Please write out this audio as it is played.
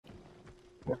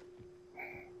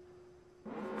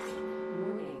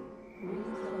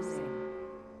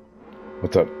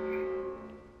What's up?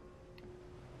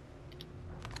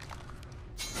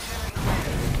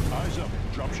 Eyes up.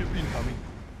 Dropship incoming.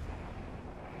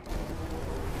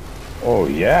 Oh,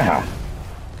 yeah.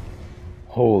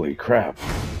 Holy crap.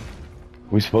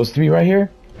 We supposed to be right here?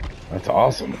 That's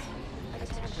awesome.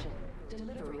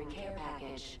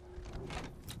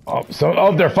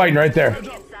 Oh, they're fighting right there. Heads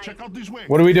up. Check out these wings.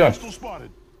 What are we doing? Hostile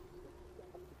spotted.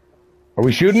 Are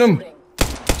we shooting them?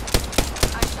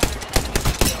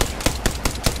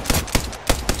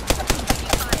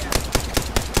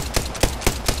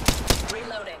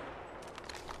 Reloading.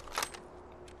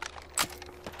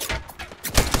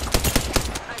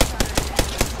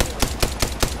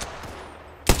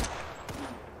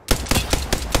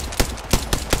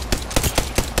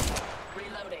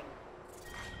 Reloading.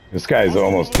 This guy's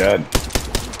almost dead.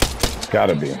 It's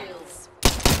gotta be.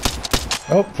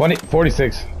 Oh, 20,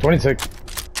 46, 26.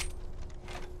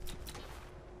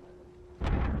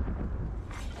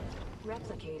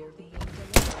 Replicator being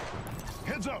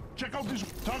Heads up. Check out this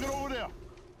target over there.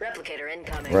 Replicator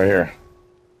incoming. Right here.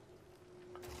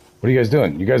 What are you guys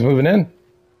doing? You guys moving in?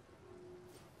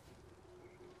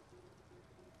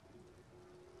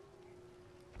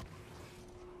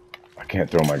 I can't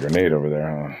throw my grenade over there,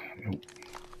 huh? Nope.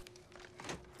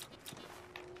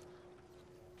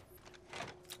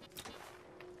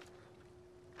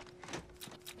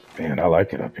 Man, I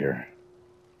like it up here.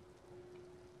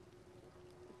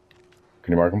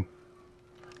 Can you mark them?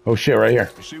 Oh shit, right here.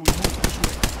 I say we move this way.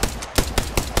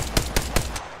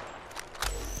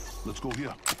 Let's go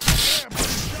here.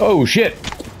 Oh shit!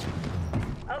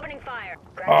 Opening fire.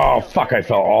 Oh fuck, I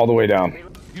fell all the way down.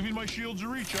 Giving my shields a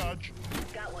recharge.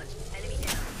 Got one. Enemy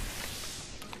down.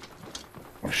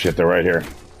 Oh shit, they're right here.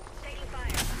 Taking fire.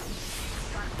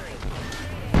 Got three.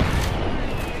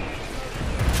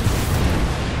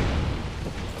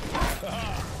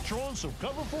 Throwing some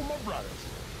cover for my brothers.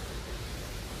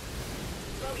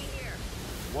 Bogey here.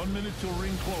 1 minute till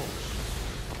ring close.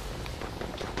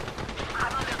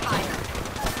 I'm under fire.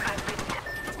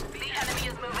 The enemy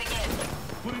is moving in.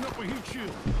 Putting up a heat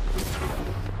shield.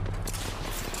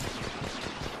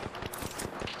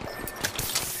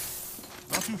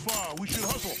 Not too far. We should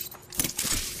hustle.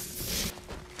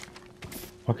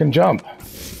 Fucking jump.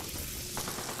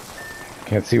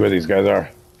 Can't see where these guys are.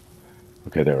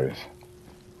 Okay, there it is.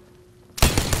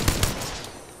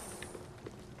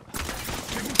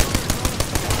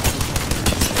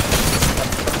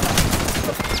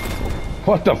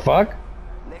 What the fuck?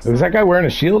 Is that guy wearing a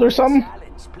shield or something?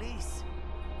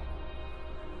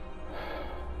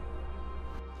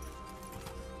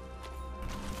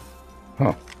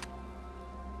 Huh.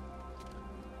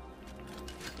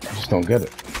 I just don't get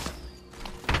it.